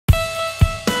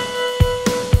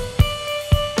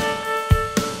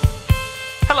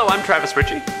I'm Travis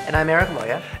Ritchie. And I'm Eric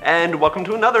Moya. And welcome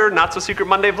to another Not So Secret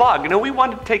Monday vlog. You know, we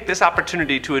wanted to take this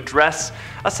opportunity to address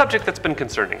a subject that's been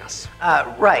concerning us.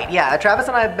 Right, yeah. Travis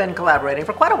and I have been collaborating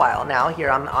for quite a while now here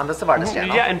on the Siv-Art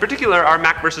channel. Yeah, in particular, our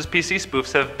Mac versus PC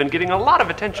spoofs have been getting a lot of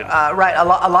attention. Right, a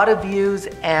lot of views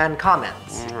and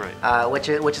comments. Right. Which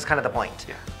is kind of the point.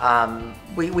 Yeah.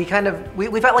 We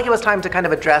felt like it was time to kind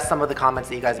of address some of the comments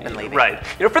that you guys have been leaving. Right.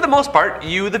 You know, for the most part,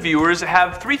 you, the viewers,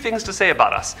 have three things to say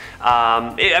about us.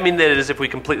 I mean, that is if we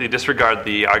completely disregard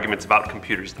the arguments about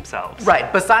computers themselves.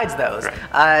 Right, besides those.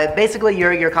 Right. Basically,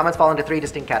 your comments fall into three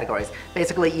distinct categories.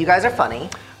 Basically, you guys are funny.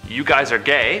 You guys are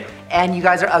gay. And you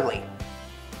guys are ugly.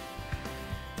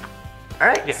 All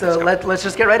right, yeah, so let's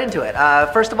just get right into it.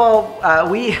 First of all,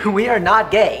 we are not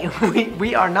gay.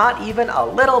 We are not even a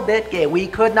little bit gay. We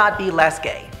could not be less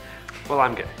gay. Well,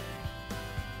 I'm gay.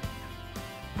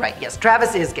 Right. Yes,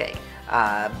 Travis is gay,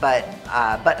 but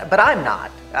I'm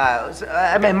not.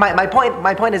 I mean, my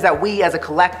point is that we, as a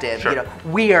collective, sure, you know,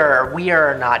 we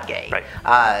are not gay. Right.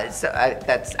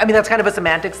 That's kind of a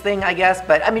semantics thing, I guess.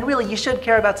 But I mean, really, you should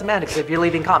care about semantics if you're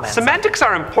leaving comments. Semantics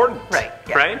are important. Right.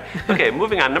 Yeah. Right. Okay.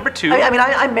 Moving on. Number two.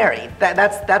 I'm married.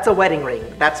 That's a wedding ring.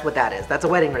 That's what that is. That's a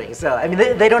wedding ring. So I mean,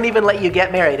 they don't even let you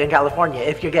get married in California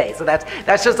if you're gay. So that's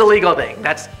just a legal thing.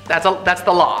 That's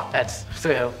the law. That's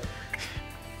so.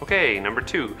 Okay, number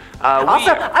two.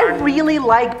 Also, I really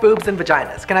like boobs and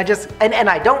vaginas. Can I just, and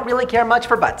I don't really care much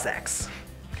for butt sex.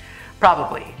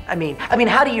 Probably. I mean,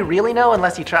 how do you really know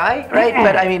unless you try, right?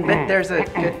 But I mean, but there's a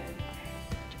good...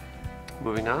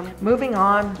 Moving on? Moving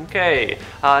on. Okay,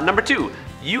 number two.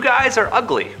 You guys are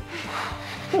ugly.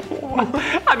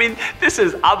 I mean, this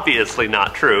is obviously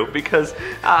not true because,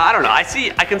 I don't know,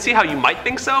 I can see how you might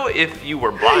think so if you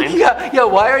were blind. Yeah,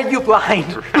 why are you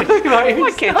blind?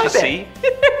 Why can't you see?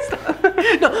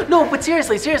 No, but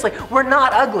seriously, we're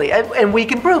not ugly, and we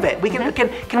can prove it.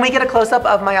 Can we get a close-up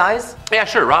of my eyes? Yeah,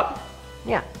 sure, Rob.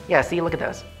 Yeah, see, look at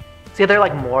those. See, they're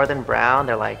like more than brown,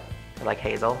 they're like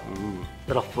hazel. Ooh.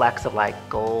 Little flecks of like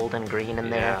gold and green in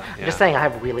there. Yeah. I'm just saying, I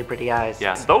have really pretty eyes.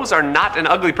 Yeah, those are not an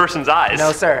ugly person's eyes.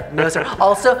 No, sir. No, sir.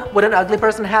 Also, would an ugly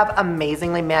person have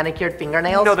amazingly manicured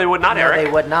fingernails? No, they would not, Eric. No,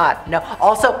 they would not. No.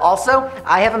 Also,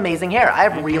 I have amazing hair. I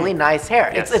have really nice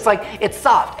hair. Yes. It's like, it's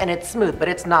soft and it's smooth, but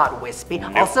it's not wispy.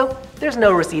 Nope. Also, there's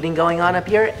no receding going on up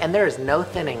here, and there is no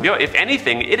thinning. You know, if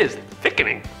anything, it is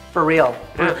thickening. For real.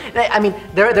 I mean,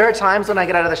 there are times when I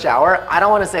get out of the shower, I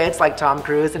don't want to say it's like Tom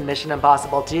Cruise in Mission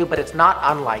Impossible 2, but it's not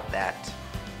unlike that.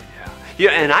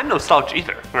 Yeah, and I'm no slouch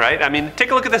either, right? I mean,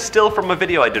 take a look at this still from a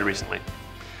video I did recently.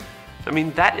 I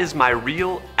mean, that is my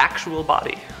real, actual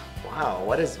body. Wow,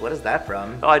 what is that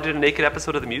from? Oh, I did a naked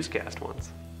episode of the Musecast once.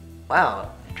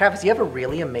 Wow. Travis, you have a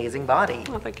really amazing body.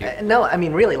 Oh, thank you. No, I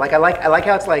mean, really, like I like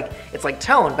how it's like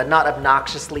toned, but not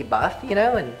obnoxiously buff, you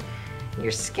know, and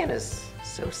your skin is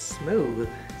so smooth.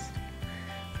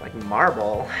 It's like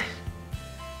marble.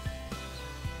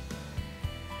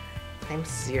 I'm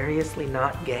seriously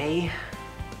not gay.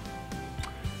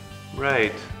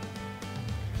 Right.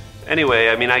 Anyway,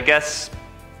 I mean, I guess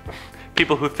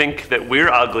people who think that we're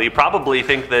ugly probably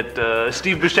think that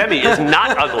Steve Buscemi is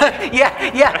not ugly.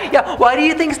 Yeah. Why do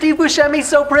you think Steve Buscemi's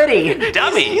so pretty?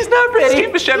 Dummy. He's not pretty. Steve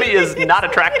Buscemi is not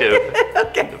attractive.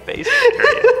 Okay. In the face,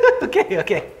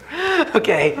 period.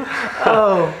 Okay.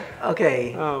 Oh,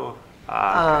 okay. Oh.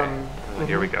 Okay.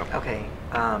 Here we go. Okay.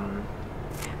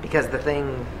 Because the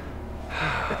thing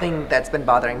that's been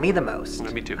bothering me the most.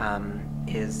 Me too.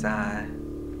 Is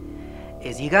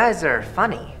you guys are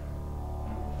funny.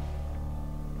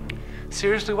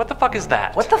 Seriously, what the fuck is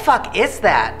that? What the fuck is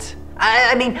that?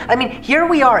 I mean, here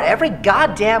we are every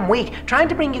goddamn week trying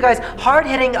to bring you guys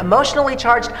hard-hitting, emotionally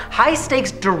charged,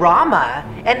 high-stakes drama,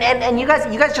 and you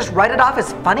guys just write it off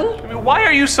as funny? I mean, why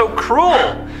are you so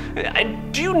cruel?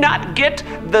 Do you not get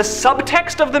the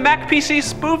subtext of the Mac PC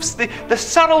spoofs? The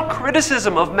subtle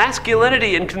criticism of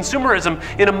masculinity and consumerism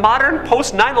in a modern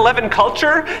post-9/11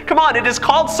 culture? Come on, it is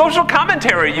called social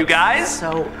commentary, you guys.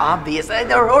 So obvious.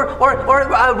 Or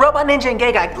Robot Ninja and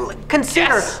Gay Guy,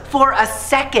 consider for a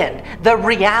second the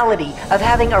reality of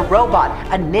having a robot,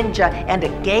 a ninja, and a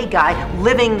gay guy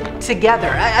living together.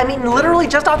 I mean, literally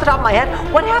just off the top of my head,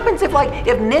 what happens if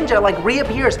Ninja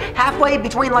reappears halfway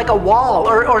between like a wall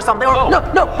or something? Or,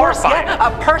 no, horrifying.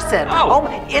 A person. Oh,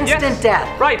 instant death.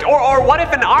 Right, or what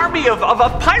if an army of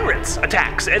pirates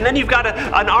attacks, and then you've got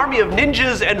an army of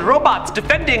ninjas and robots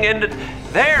defending, and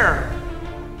there,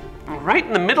 right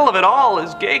in the middle of it all,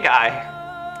 is gay guy.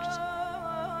 Just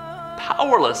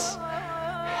powerless.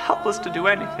 Helpless to do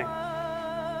anything.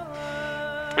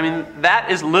 I mean, that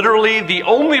is literally the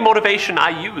only motivation I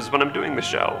use when I'm doing the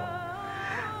show.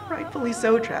 Rightfully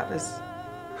so, Travis.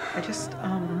 I just,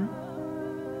 I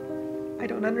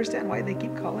don't understand why they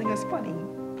keep calling us funny.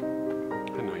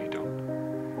 I know you don't.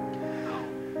 Oh,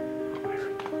 Eric.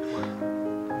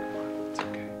 It's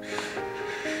okay.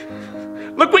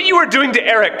 Look what you are doing to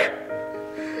Eric!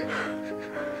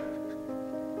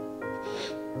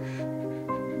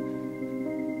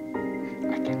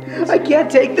 I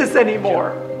can't take this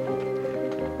anymore.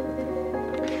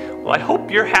 Well, I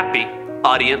hope you're happy,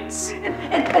 audience.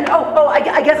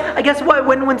 I guess what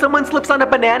when someone slips on a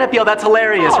banana peel, that's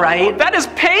hilarious, right? That is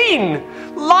pain.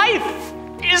 Life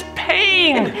is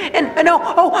pain. And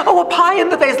a pie in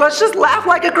the face. Let's just laugh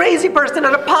like a crazy person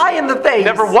at a pie in the face.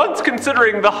 Never once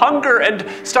considering the hunger and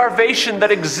starvation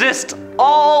that exist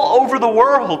all over the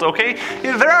world, okay?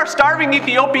 There are starving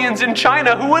Ethiopians in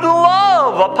China who would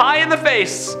love a pie in the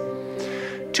face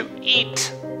to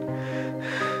eat.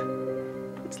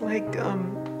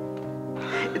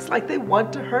 It's like they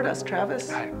want to hurt us,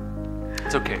 Travis.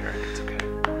 It's okay, Eric, it's okay.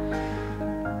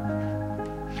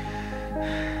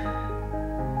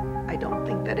 I don't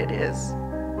think that it is.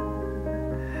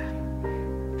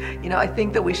 You know, I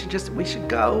think that we should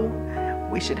go,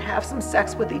 we should have some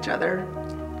sex with each other,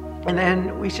 and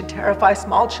then we should terrify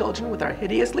small children with our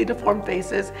hideously deformed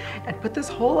faces and put this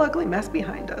whole ugly mess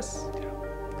behind us.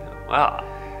 Well,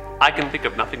 I can think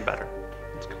of nothing better.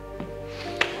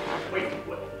 Wait,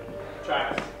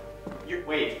 Travis.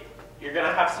 You're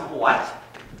gonna have some what?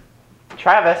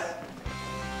 Travis.